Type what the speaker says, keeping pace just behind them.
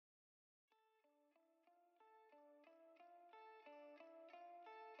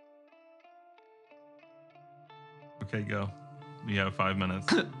Okay, go. You have 5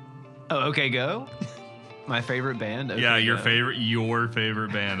 minutes. Oh, OK Go? My favorite band? OK Yeah, your Go.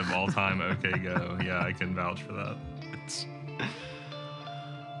 favorite band of all time, OK Go. Yeah, I can vouch for that.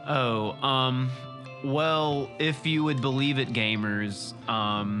 Well, if you would believe it, gamers,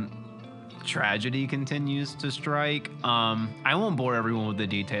 tragedy continues to strike. I won't bore everyone with the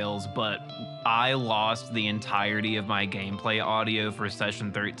details, but I lost the entirety of my gameplay audio for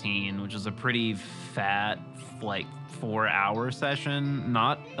session 13, which is a pretty fat, like 4-hour session.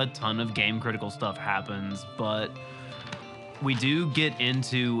 Not a ton of game critical stuff happens, but we do get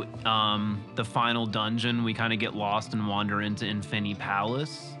into the final dungeon. We kind of get lost and wander into Infinity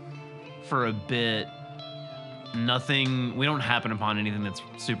Palace for a bit. We don't happen upon anything that's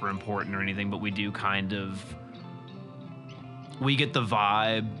super important or anything, but we do we get the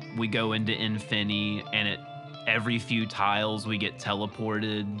vibe. We go into Infinity, and every few tiles we get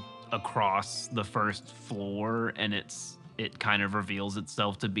teleported across the first floor, and it kind of reveals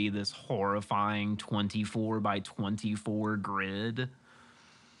itself to be this horrifying 24 by 24 grid.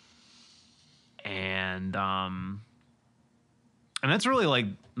 And that's really like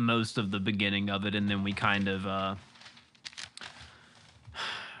most of the beginning of it. And then we kind of, I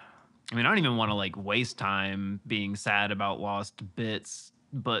don't even want to like waste time being sad about lost bits,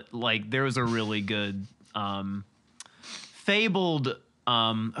 but like there was a really good fabled,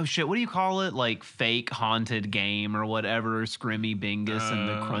 oh shit, what do you call it? Like fake haunted game or whatever, Scrimmy Bingus and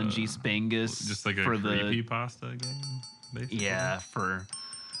the Crunchy Spingus. Just like a creepypasta game, basically. Yeah,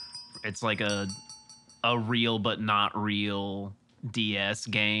 it's like a real but not real DS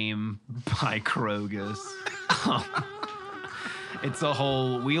game by Krogus. It's a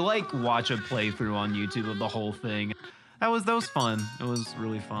whole, we like watch a playthrough on YouTube of the whole thing. That was fun. It was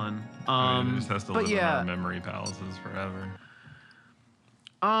really fun. It just has to live in our memory palaces forever.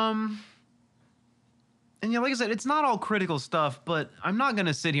 And yeah, like I said, it's not all critical stuff, but I'm not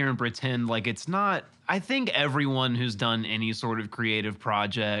gonna sit here and pretend like it's not. I think everyone who's done any sort of creative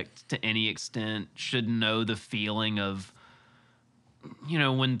project to any extent should know the feeling of,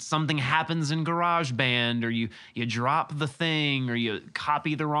 when something happens in GarageBand, or you drop the thing, or you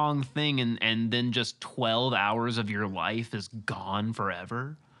copy the wrong thing, and then just 12 hours of your life is gone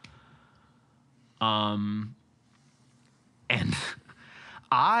forever. And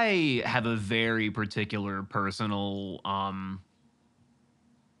I have a very particular personal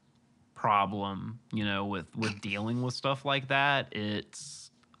problem, with dealing with stuff like that. It's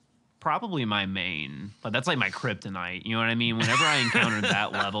probably my main, but that's like my kryptonite. You know what I mean? Whenever I encounter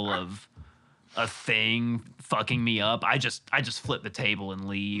that level of a thing fucking me up, I just flip the table and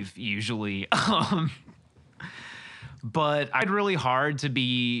leave usually. But I'm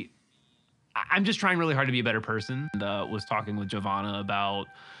just trying really hard to be a better person. And was talking with Giovanna about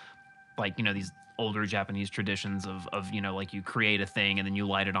like, these older Japanese traditions of like you create a thing and then you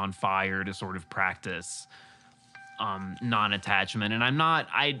light it on fire to sort of practice non-attachment.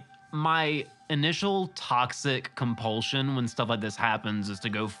 And my initial toxic compulsion when stuff like this happens is to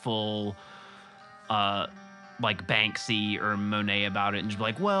go full like Banksy or Monet about it and just be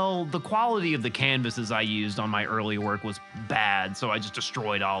like, well, the quality of the canvases I used on my early work was bad, so I just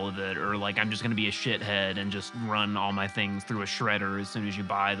destroyed all of it. Or like, I'm just gonna be a shithead and just run all my things through a shredder as soon as you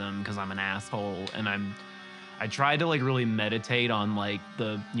buy them because I'm an asshole. And I tried to like really meditate on like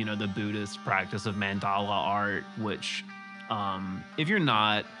the Buddhist practice of mandala art, which if you're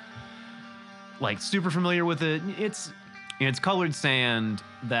not like super familiar with it, it's colored sand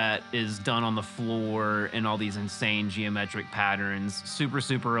that is done on the floor in all these insane geometric patterns,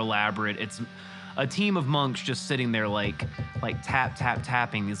 super elaborate. It's a team of monks just sitting there like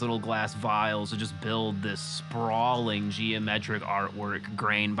tapping these little glass vials to just build this sprawling geometric artwork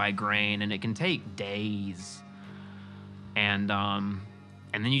grain by grain, and it can take days. And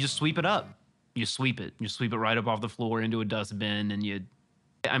then you just sweep it up. You sweep it right up off the floor into a dustbin, and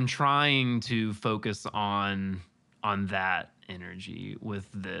I'm trying to focus on that energy with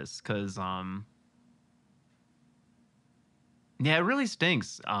this, because it really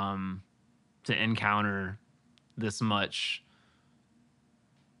stinks to encounter this much.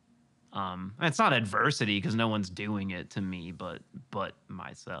 It's not adversity because no one's doing it to me, but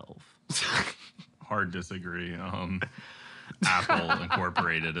myself. Hard disagree. Apple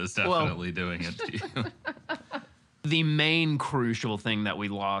Incorporated is definitely doing it to you. The main crucial thing that we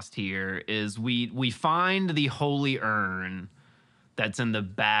lost here is we find the holy urn that's in the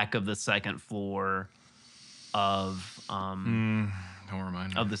back of the second floor of don't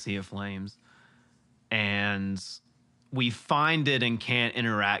remind me. of the Sea of Flames, and we find it and can't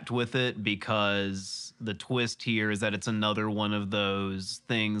interact with it because the twist here is that it's another one of those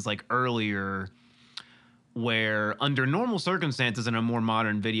things like earlier where under normal circumstances in a more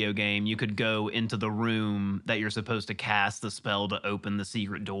modern video game, you could go into the room that you're supposed to cast the spell to open the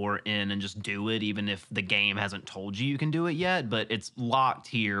secret door in and just do it, even if the game hasn't told you can do it yet. But it's locked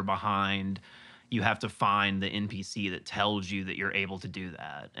here behind. You have to find the NPC that tells you that you're able to do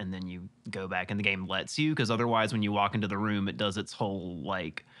that. And then you go back and the game lets you, because otherwise when you walk into the room, it does its whole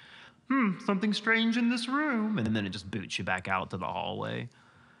like, something strange in this room. And then it just boots you back out to the hallway.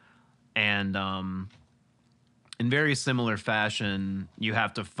 And in very similar fashion, you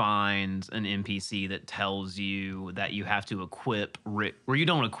have to find an NPC that tells you that you have to equip Rick, or you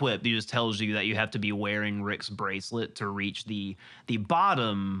don't equip, he just tells you that you have to be wearing Rick's bracelet to reach the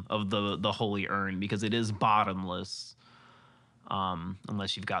bottom of the holy urn, because it is bottomless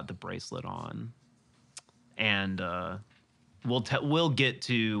unless you've got the bracelet on. And we'll get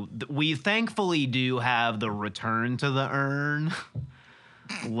to, we thankfully do have the return to the urn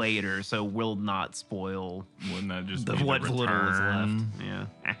later, so we'll not spoil. Wouldn't that just be what the little is left? return? Yeah.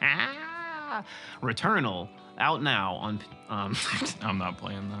 Returnal out now on. I'm not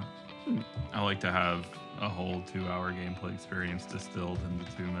playing that. I like to have a whole 2-hour gameplay experience distilled into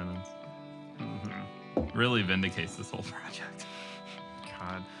 2 minutes. Really vindicates this whole project.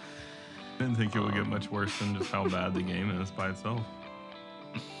 God, Didn't think it would get much worse than just how bad the game is by itself.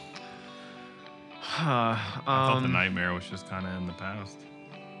 I thought the nightmare was just kind of in the past.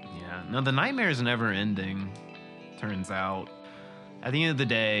 Yeah, no, the nightmare is never ending, turns out. At the end of the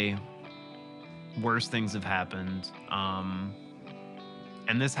day, worse things have happened.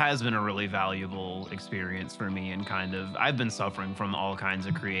 And this has been a really valuable experience for me, and kind of, I've been suffering from all kinds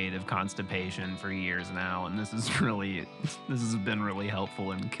of creative constipation for years now, and this has been really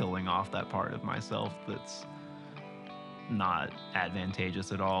helpful in killing off that part of myself that's not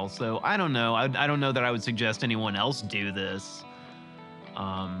advantageous at all. So I don't know. I don't know that I would suggest anyone else do this.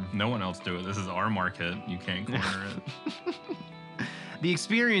 No one else do it. This is our market. You can't corner it. The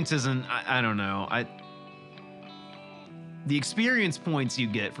experience isn't, I don't know. The experience points you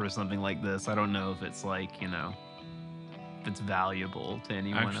get for something like this, I don't know if it's like, if it's valuable to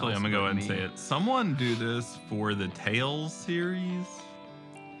anyone else. Actually, I'm going to go ahead and say it. Someone do this for the Tales series.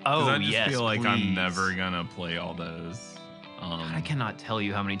 Oh, I just feel like I'm please. never going to play all those. I cannot tell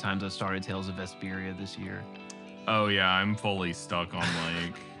you how many times I've started Tales of Vesperia this year. Oh, yeah. I'm fully stuck on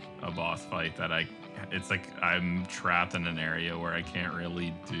like a boss fight that it's like I'm trapped in an area where I can't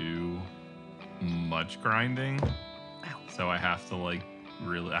really do much grinding. So I have to I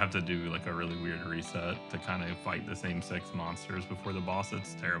have to do like a really weird reset to kind of fight the same 6 monsters before the boss.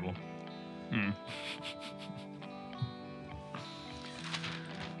 It's terrible. If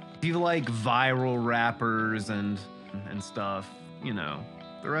you like viral rappers and stuff, the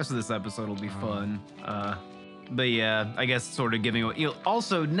rest of this episode will be fun. But yeah, I guess sort of giving away.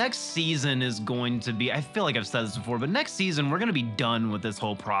 Also, next season is going to be, I feel like I've said this before, but next season we're going to be done with this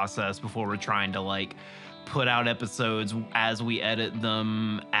whole process before we're trying to like put out episodes as we edit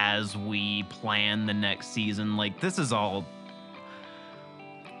them, as we plan the next season. Like, this is all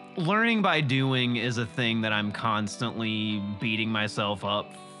learning by doing is a thing that I'm constantly beating myself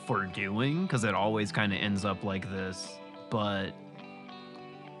up for doing, because it always kind of ends up like this. But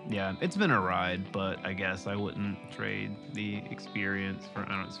yeah, it's been a ride, but I guess I wouldn't trade the experience for, I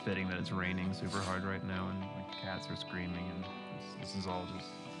don't know, it's fitting that it's raining super hard right now and my cats are screaming, and this is all just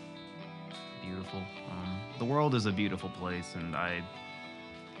beautiful. The world is a beautiful place, and I'm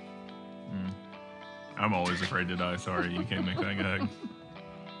always afraid to die. Sorry, you can't make that gag.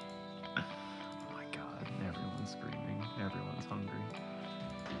 Oh my God, everyone's screaming. Everyone's hungry.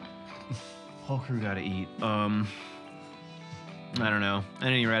 Whole crew gotta eat. I don't know. At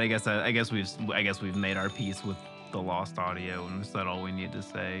any rate, I guess we've made our peace with the lost audio and said all we need to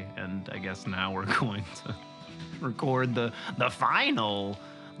say. And I guess now we're going to record the final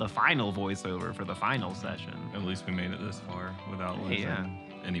voiceover for the final session. At least we made it this far without losing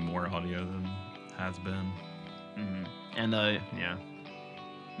any more audio than has been. And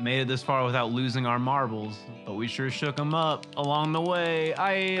made it this far without losing our marbles, but we sure shook them up along the way.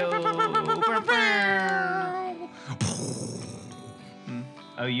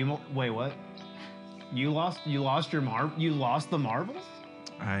 Wait, what? You lost the marbles?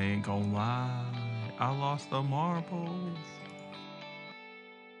 I ain't gonna lie, I lost the marbles.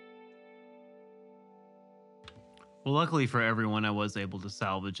 Well, luckily for everyone, I was able to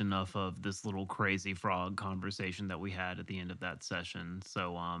salvage enough of this little crazy frog conversation that we had at the end of that session.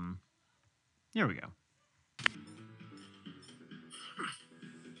 So, here we go.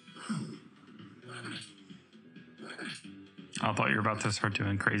 I thought you were about to start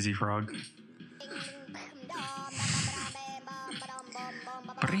doing Crazy Frog.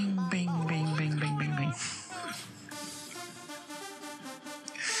 Bing, bing, bing, bing, bing, bing, bing.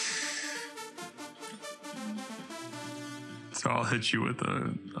 hit you with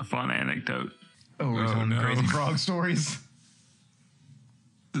a fun anecdote. Oh, we're Oh, telling no. crazy frog stories.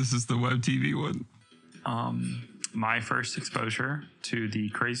 This is the web TV one. My first exposure to the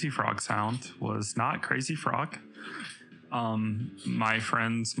crazy frog sound was not Crazy Frog. My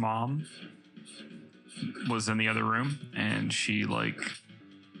friend's mom was in the other room, and she's like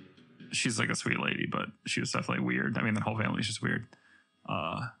a sweet lady, but she was definitely weird. I mean, the whole family's just weird.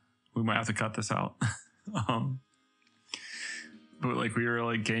 We might have to cut this out. But like we were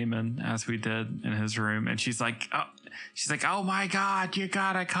like gaming as we did in his room, and she's like, oh my God, you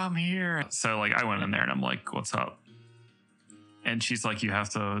gotta come here. So like I went in there and I'm like, what's up? And she's like, you have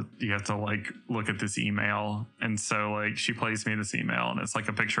to like look at this email. And so like she plays me this email, and it's like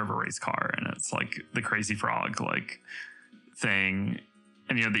a picture of a race car, and it's like the Crazy Frog like thing.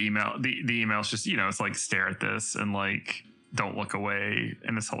 And you know, the email's just, you know, it's like stare at this and like don't look away,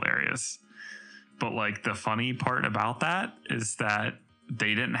 and it's hilarious. But like the funny part about that is that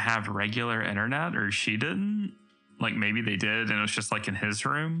they didn't have regular internet, or she didn't. Like maybe they did, and it was just like in his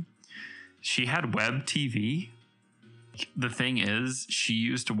room. She had web TV. The thing is, she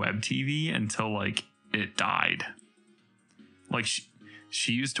used web TV until like it died. Like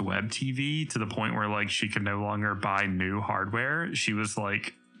she used web TV to the point where like she could no longer buy new hardware. She was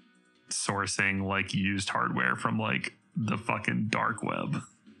like sourcing like used hardware from like the fucking dark web.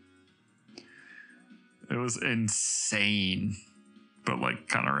 It was insane, but like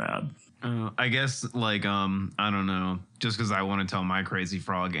kind of rad. I guess like I don't know, just because I want to tell my crazy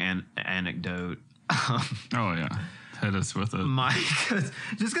frog anecdote. Oh yeah, hit us with it.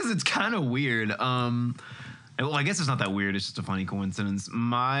 Just because it's kind of weird. Well, I guess it's not that weird. It's just a funny coincidence.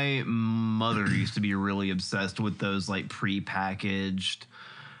 My mother used to be really obsessed with those like pre-packaged,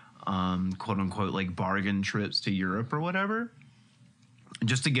 quote unquote, like bargain trips to Europe or whatever.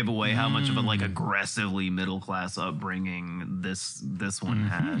 Just to give away how much of a like aggressively middle class upbringing this one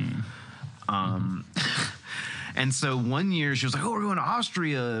had. And so one year she was like, "Oh, we're going to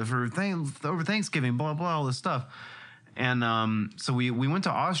Austria for over Thanksgiving, blah blah, all this stuff." And so we went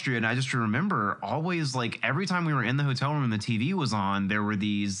to Austria, and I just remember always like every time we were in the hotel room and the TV was on, there were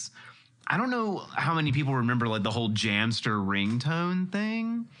these. I don't know how many people remember like the whole Jamster ringtone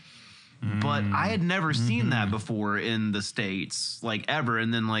thing. But I had never seen that before in the States, like ever.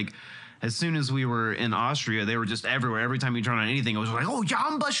 And then like as soon as we were in Austria, they were just everywhere. Every time you turn on anything, it was like, oh,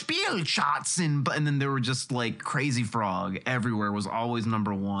 Jamba Spielschatz. And then there were just like Crazy Frog everywhere was always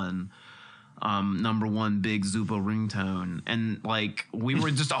number one big Zupa ringtone. And like we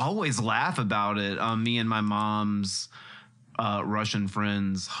would just always laugh about it. Me and my mom's Russian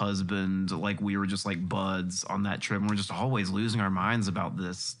friend's husband, like we were just like buds on that trip. And we're just always losing our minds about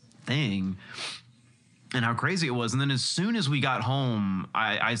this thing and how crazy it was. And then as soon as we got home,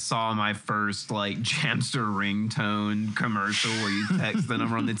 I saw my first like Jamster ringtone commercial where you text the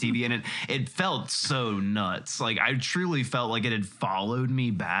number on the TV, and it felt so nuts. Like I truly felt like it had followed me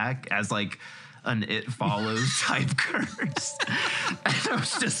back as like an It Follows type curse. And I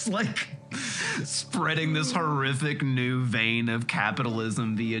was just like spreading this horrific new vein of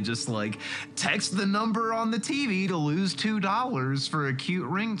capitalism via just like text the number on the TV to lose $2 for a cute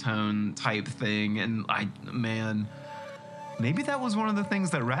ringtone type thing. And maybe that was one of the things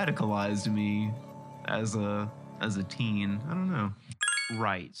that radicalized me as a teen. I don't know.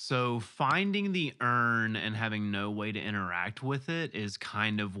 Right. So finding the urn and having no way to interact with it is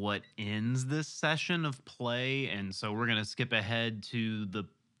kind of what ends this session of play. And so we're going to skip ahead to the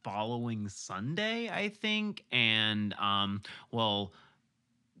following Sunday, I think. And, well,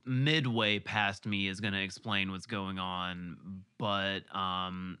 midway past me is going to explain what's going on. But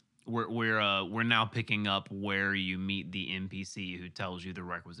we're now picking up where you meet the NPC who tells you the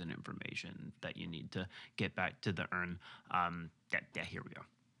requisite information that you need to get back to the urn. Yeah, here we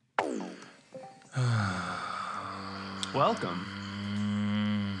go. Welcome.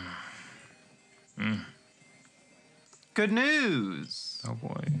 Good news. Oh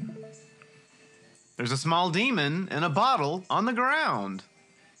boy. There's a small demon in a bottle on the ground.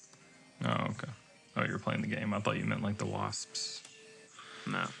 Oh, okay. Oh, you're playing the game. I thought you meant like the wasps.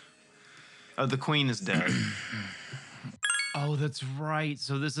 No. Oh, the queen is dead. Oh, that's right.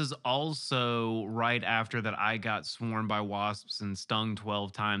 So this is also right after that I got swarmed by wasps and stung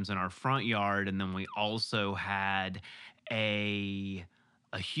 12 times in our front yard. And then we also had a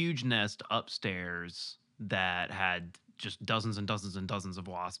huge nest upstairs that had just dozens and dozens and dozens of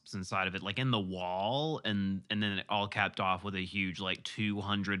wasps inside of it, like in the wall. And then it all capped off with a huge, like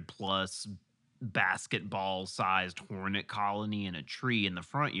 200 plus basketball sized hornet colony in a tree in the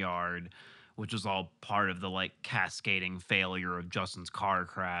front yard, which was all part of the like cascading failure of Justin's car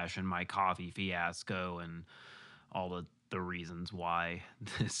crash and my coffee fiasco and all the the reasons why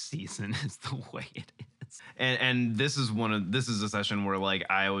this season is the way it is. And this is a session where like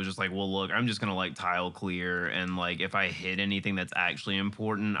I was just like, well, look, I'm just gonna like tile clear, and like if I hit anything that's actually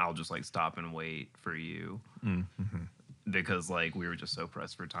important, I'll just like stop and wait for you. Mm-hmm. Because like we were just so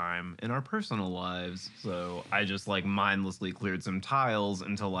pressed for time in our personal lives. So I just like mindlessly cleared some tiles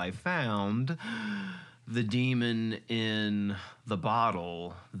until I found the demon in the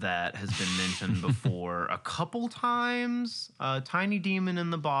bottle that has been mentioned before a couple times. A tiny demon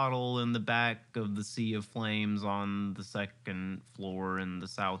in the bottle in the back of the Sea of Flames on the second floor in the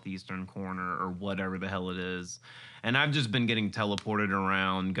southeastern corner, or whatever the hell it is. And I've just been getting teleported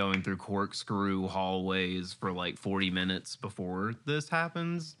around, going through corkscrew hallways for like 40 minutes before this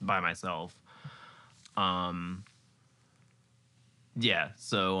happens by myself. Yeah,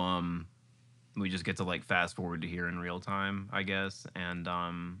 so we just get to like fast forward to here in real time, I guess. And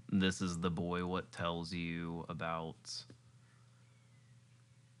this is the boy what tells you about.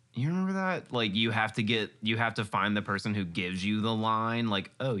 You remember that? Like you have to find the person who gives you the line,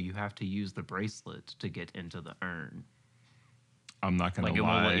 like, oh, you have to use the bracelet to get into the urn. I'm not gonna like lie. It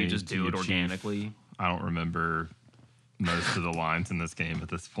won't let you just to do it Chief, organically. I don't remember most of the lines in this game at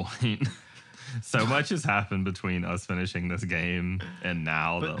this point. So much has happened between us finishing this game and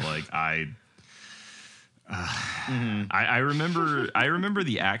now that like I remember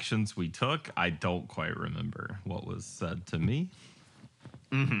the actions we took. I don't quite remember what was said to me.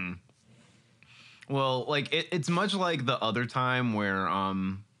 Mm-hmm. Well, like it's much like the other time where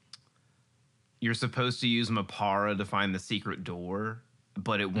you're supposed to use Mapara to find the secret door,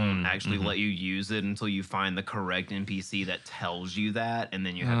 but it won't actually let you use it until you find the correct NPC that tells you that, and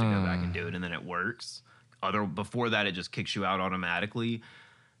then you have to go back and do it, and then it works. Before that, it just kicks you out automatically.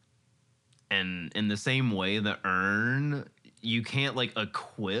 And in the same way, the urn, you can't like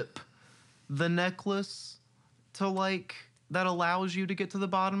equip the necklace to like that allows you to get to the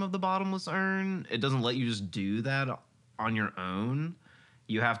bottom of the bottomless urn. It doesn't let you just do that on your own.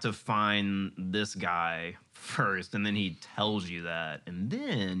 You have to find this guy first, and then he tells you that, and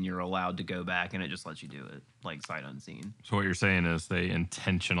then you're allowed to go back, and it just lets you do it like sight unseen. So what you're saying is they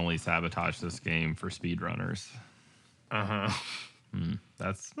intentionally sabotage this game for speedrunners. Uh-huh.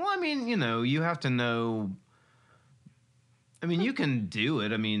 That's Well, I mean, you know, you have to know. I mean, you can do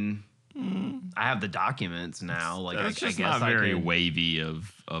it. I mean, I have the documents now. Like, it's just I guess not very I could, wavy of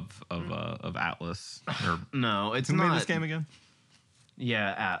Atlas. Or No, it's who not. made this game again?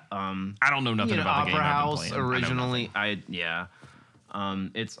 Yeah, I don't know nothing about the game. Opera I've been House playing. originally.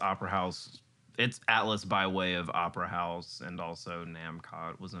 It's Opera House. It's Atlas by way of Opera House, and also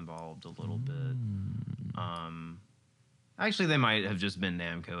Namcot was involved a little bit. Actually, they might have just been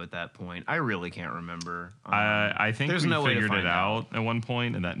Namco at that point. I really can't remember. I think there's we no way to figured find it out at one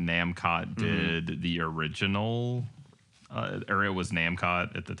point, and that Namcot Mm-hmm. did the original, or it was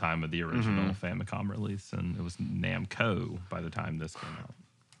Namcot at the time of the original Famicom release, and it was Namco by the time this came out.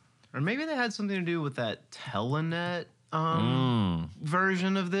 Or maybe they had something to do with that Telenet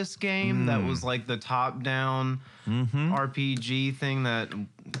version of this game that was like the top-down RPG thing that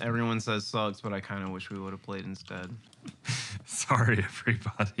everyone says sucks, but I kind of wish we would have played instead. Sorry,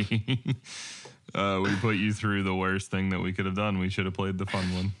 everybody. We put you through the worst thing that we could have done. We should have played the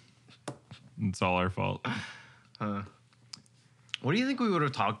fun one. It's all our fault. What do you think we would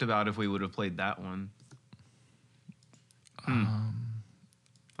have talked about if we would have played that one? I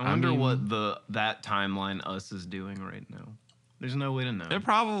wonder what that timeline us is doing right now. There's no way to know. It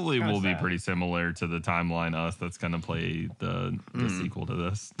probably Kinda will be sad. pretty similar to the timeline us that's going to play the sequel to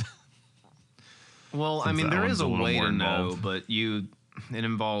this. Well, I Since mean, that there one's is a a little way more to know, involved. but it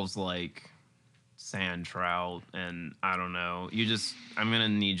involves like sand trout, and I don't know. I'm gonna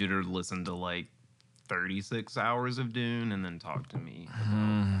need you to listen to like 36 hours of Dune and then talk to me.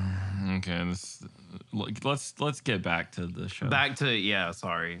 Okay, let's get back to the show.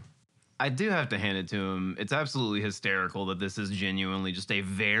 Sorry. I do have to hand it to him. It's absolutely hysterical that this is genuinely just a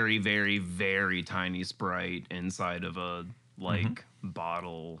very, very, very tiny sprite inside of a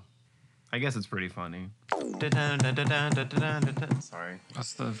bottle. I guess it's pretty funny. Sorry.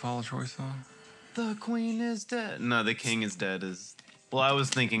 What's the Fall Choice song? The queen is dead. No, the king is dead is. Well, I was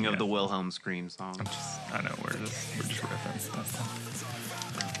thinking of the Wilhelm scream song. I know we're just riffing. That's fine.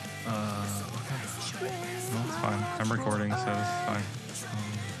 Okay. No, it's fine. I'm recording, so this is fine.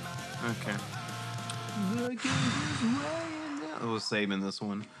 Okay. I was saving this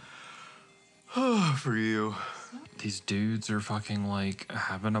one. For you. These dudes are fucking like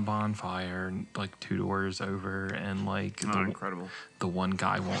having a bonfire like 2 doors over, and like Oh, incredible. the one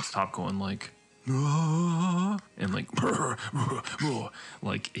guy won't stop going like, and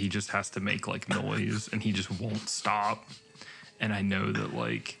like he just has to make like noise, and he just won't stop. And I know that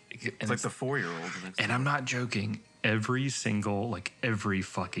like It's like the 4-year-old. and I'm not joking. Every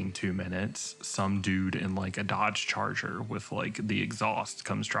fucking 2 minutes, some dude in like a Dodge Charger with like the exhaust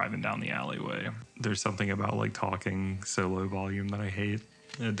comes driving down the alleyway. There's something about like talking so low volume that I hate.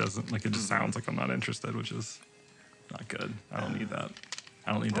 It doesn't like, it just sounds like I'm not interested, which is not good. I don't need that.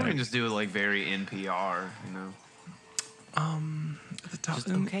 I don't need We that. can just do it like very NPR, you know. The top, Just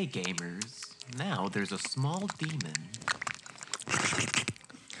okay, gamers. Now there's a small demon.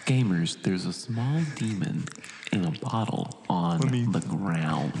 Gamers, there's a small demon in a bottle on the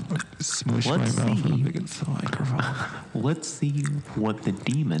ground. smush Let's my mouth see. up against the microphone. Let's see what the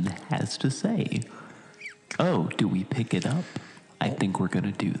demon has to say. Oh, do we pick it up? I think we're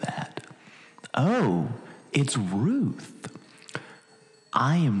gonna do that. Oh, it's Ruth.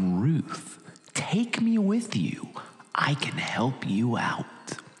 I am Ruth. Take me with you. I can help you out.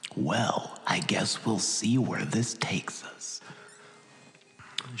 Well, I guess we'll see where this takes us.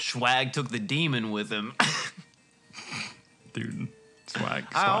 Schwag took the demon with him. Dude, swag.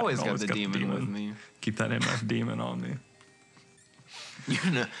 I always got Always the demon with me. Keep that MF demon on me.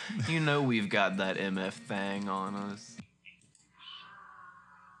 You know we've got that MF thing on us.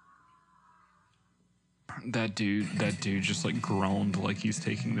 That dude just like groaned like he's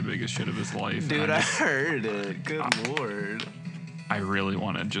taking the biggest shit of his life. Dude, And I heard it. Good Ah. lord. I really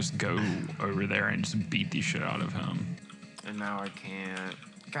want to just go over there and just beat the shit out of him. And now I can't.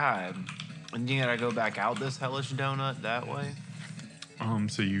 God. And you gotta go back out this hellish donut that way?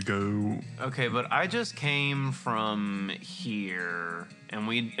 So you go. Okay, but I just came from here and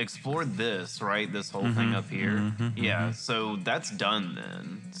we explored this, right? This whole thing up here. Yeah, so that's done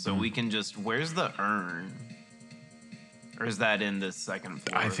then. So we can just. Where's the urn? Or is that in this second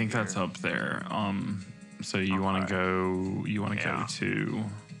floor? I think that's up there. So you want to go? You want to Yeah. go to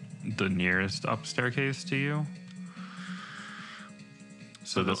the nearest up staircase to you?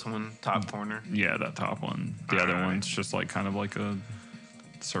 So the- this one, top corner. Yeah, that top one. The other Alright. one's just like kind of like a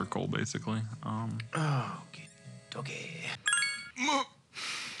circle, basically. Oh, okay.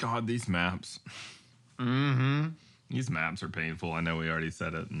 God, these maps. Mm-hmm. These maps are painful. I know we already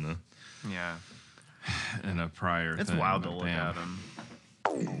said it in Yeah. a prior. It's thing, wild to but look damn. at them.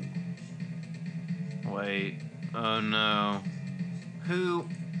 Wait. Oh no. Who?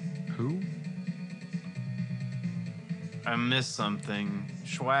 I missed something.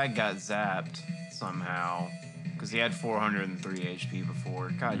 Schwag got zapped somehow. Because he had 403 HP before.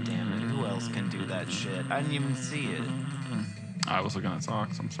 God damn it. Who else can do that shit? I didn't even see it. I was looking at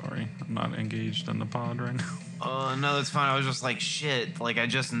socks. I'm sorry. I'm not engaged in the pod right now. Oh, no, that's fine. I was just like, shit. Like, I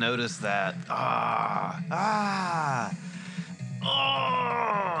just noticed that.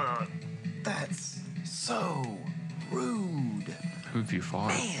 Oh, that's so rude. Who have you fought?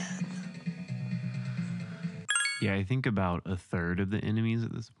 Man. Yeah, I think about a third of the enemies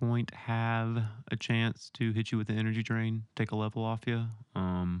at this point have a chance to hit you with the energy drain, take a level off you.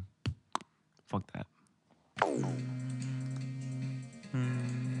 Fuck that.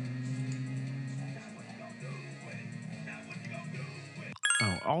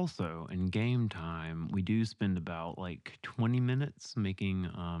 Oh, also in game time, we do spend about like 20 minutes making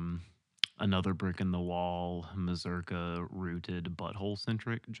another brick in the wall, Mazurka rooted butthole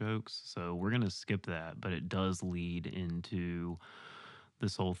centric jokes. So we're going to skip that, but it does lead into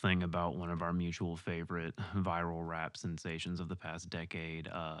this whole thing about one of our mutual favorite viral rap sensations of the past decade,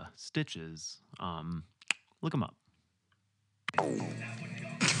 Stitches. Look them up. God.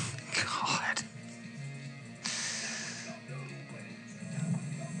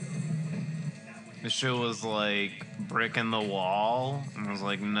 The show was like brick in the wall, and I was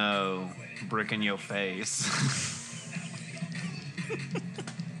like, no, brick in your face.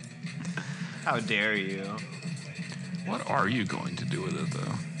 How dare you? What are you going to do with it, though?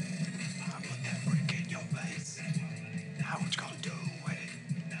 I put that brick in your face. Now what you gonna do with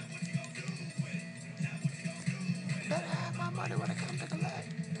it? Better have my money when I come to collect.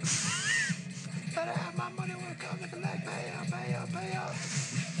 Better have my money when I come to collect. Pay up, pay up, pay up.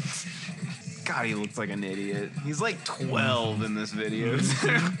 God, he looks like an idiot. He's like 12 in this video.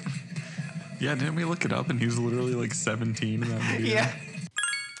 Yeah, didn't we look it up? And he was literally like 17 in that video. Yeah.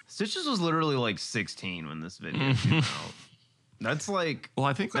 Stitches was literally like 16 when this video came out. That's like, Well,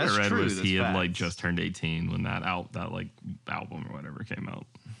 I think what That's I read true, was he that's had like facts. just turned 18 when that like album or whatever came out.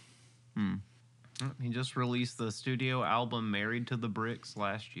 he just released the studio album Married to the Bricks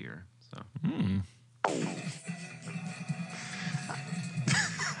last year. So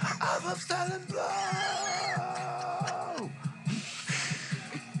I love Silent Blow.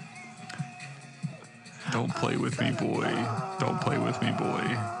 Don't play with me, boy. Don't play with me,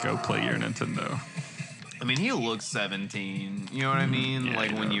 boy. Go play your Nintendo. I mean, he looks 17. You know what I mean? Yeah,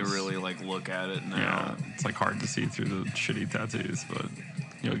 like he when you does. really like look at it now. Yeah, it's like hard to see through the shitty tattoos, but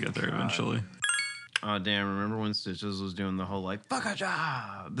you'll get there eventually. Oh damn! Remember when Stitches was doing the whole like "fuck a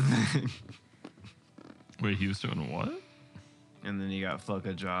job" Wait, he was doing what? and then he got "fuck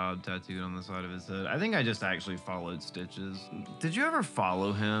a job" tattooed on the side of his head. I think I just actually followed Stitches. Did you ever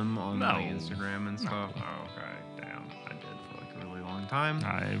follow him on No. like Instagram and stuff? Oh, okay, damn, I did for like a really long time.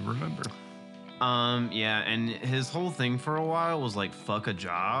 I remember. Yeah, and his whole thing for a while was like "fuck a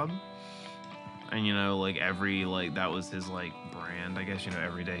job," and you know, like every like that was his like brand. I guess you know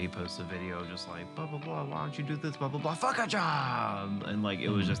every day he posts a video just like blah blah blah. Why don't you do this? Blah blah blah. Fuck a job, and like it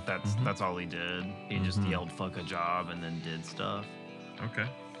was just that's all he did. He just yelled "fuck a job" and then did stuff. Okay.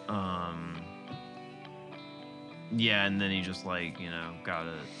 Yeah, and then he just like you know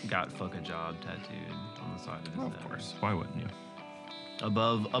got "fuck a job" tattooed on the side of his Well, head. of course. Why wouldn't you?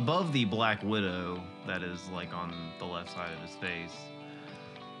 Above the Black Widow that is like on the left side of his face,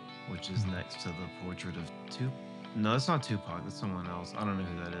 which is next to the portrait of Tupac. No, that's not Tupac. That's someone else. I don't know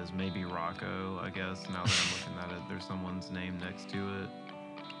who that is. Maybe Rocco, I guess. Now that I'm looking at it, there's someone's name next to it.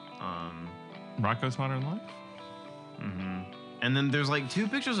 Rocco's Modern Life? And then there's like two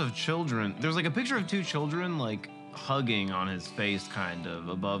pictures of children. There's like a picture of two children like hugging on his face, kind of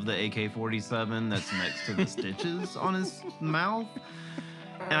above the AK-47 that's next to the stitches on his mouth.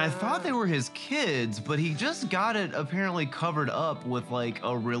 And I thought they were his kids, but he just got it apparently covered up with like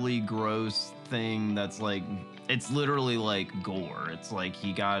a really gross thing that's like, it's literally like gore. It's like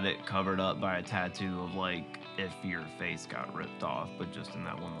he got it covered up by a tattoo of like if your face got ripped off, but just in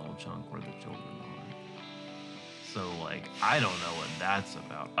that one little chunk where the children are. So like, I don't know what that's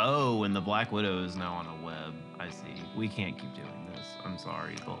about. Oh, and the Black Widow is now on a web. I see. We can't keep doing this. I'm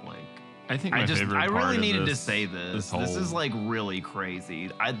sorry, but like, I think my favorite I part really of needed to this- say this. whole- This is like really crazy.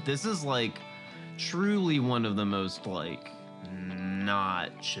 This is like truly one of the most like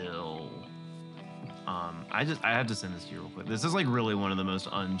not chill. I have to send this to you real quick. This is like really one of the most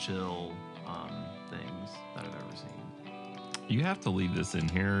unchill things that I've ever seen. You have to leave this in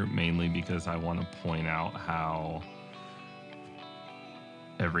here mainly because I want to point out how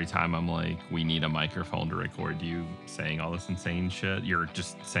every time I'm like, we need a microphone to record you saying all this insane shit, you're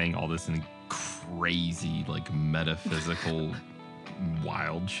just saying all this in crazy, like metaphysical,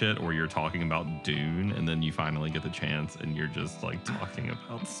 wild shit, or you're talking about Dune, and then you finally get the chance and you're just like talking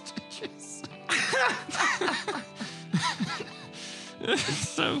about Stitches. It's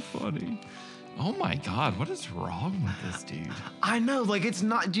so funny. Oh my God, what is wrong with this dude? I know, like it's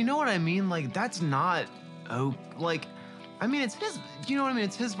not. Do you know what I mean? Like that's not. Oh, like, I mean, it's his. Do you know what I mean?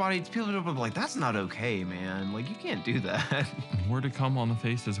 It's his body. It's people are like, that's not okay, man. Like you can't do that. More to come on the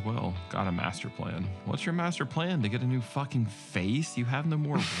face as well. Got a master plan. What's your master plan? To get a new fucking face? You have no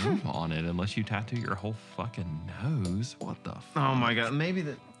more room on it unless you tattoo your whole fucking nose. What the fuck? Oh my god, maybe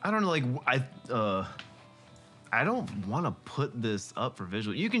that. I don't know. Like I don't want to put this up for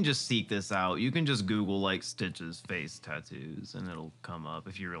visual. You can just seek this out. You can just Google like Stitches face tattoos, and it'll come up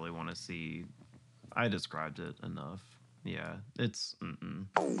if you really want to see. I described it enough. Yeah, it's.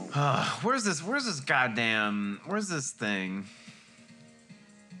 Where's this? Where's this goddamn? Where's this thing?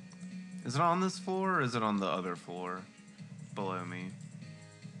 Is it on this floor or is it on the other floor below me?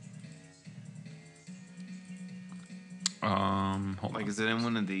 Hold Like, on. is it in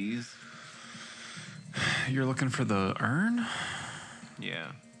one of these? You're looking for the urn?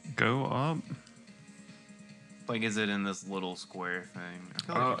 Yeah. Go up. Like, is it in this little square thing? I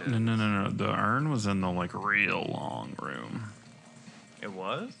feel like it No, is. no. The urn was in the like real long room. It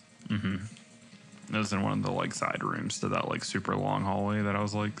was? It was in one of the like side rooms to that like super long hallway that I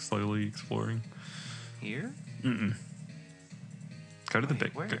was like slowly exploring. Here? Go to the Wait,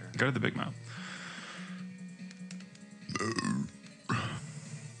 big. where? Go to the big map.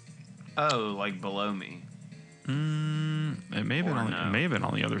 Oh, like below me. It may have been Or on. no. It may have been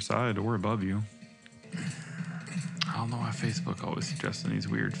on the other side or above you. I don't know why Facebook always suggesting these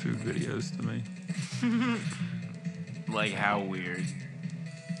weird food videos to me. Like, how weird.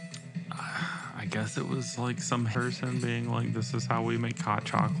 I guess it was like some person being like, "This is how we make hot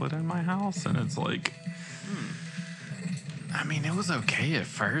chocolate in my house," and it's like, I mean, it was okay at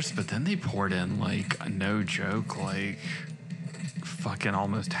first, but then they poured in like no joke, like fucking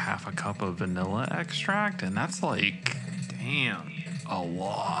almost half a cup of vanilla extract, and that's like Damn. a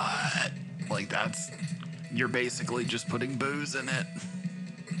lot. Like you're basically just putting booze in it.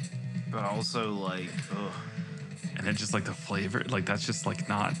 But also, like, ugh. And it's just like the flavor, like that's just like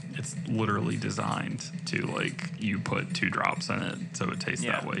not, it's literally designed to like you put 2 drops in it so it tastes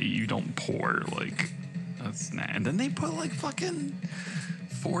that Yeah. way. You don't pour like That's and then they put like fucking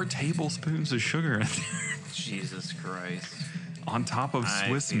 4 tablespoons of sugar in there Jesus Christ. on top of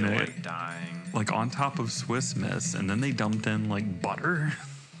Swiss I feel Miss. like dying. Like on top of Swiss Miss, and then they dumped in like butter.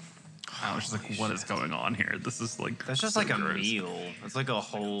 I was just like, what is going on here? This is like That's just so like a gross. meal. It's like a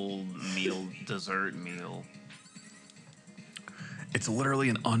whole meal, dessert meal. It's literally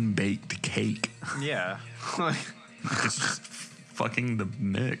an unbaked cake. Yeah. It's just fucking the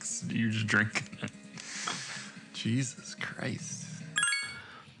mix. You're just drinking it. Jesus Christ.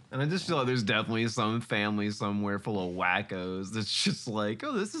 And I just feel like there's definitely some family somewhere full of wackos that's just like,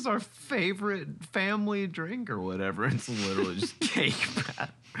 oh, this is our favorite family drink or whatever. It's literally just cake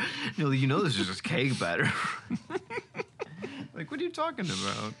batter. You know this is just cake batter. Like, what are you talking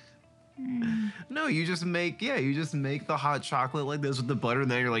about? No, you just make the hot chocolate like this with the butter,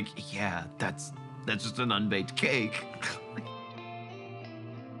 and then you're like, yeah, that's just an unbaked cake.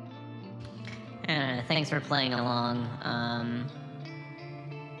 Thanks for playing along.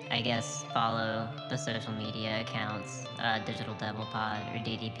 I guess follow the social media accounts, Digital Devil Pod or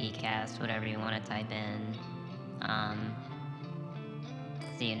DDP Cast, whatever you want to type in.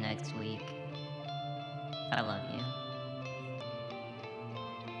 See you next week. I love you.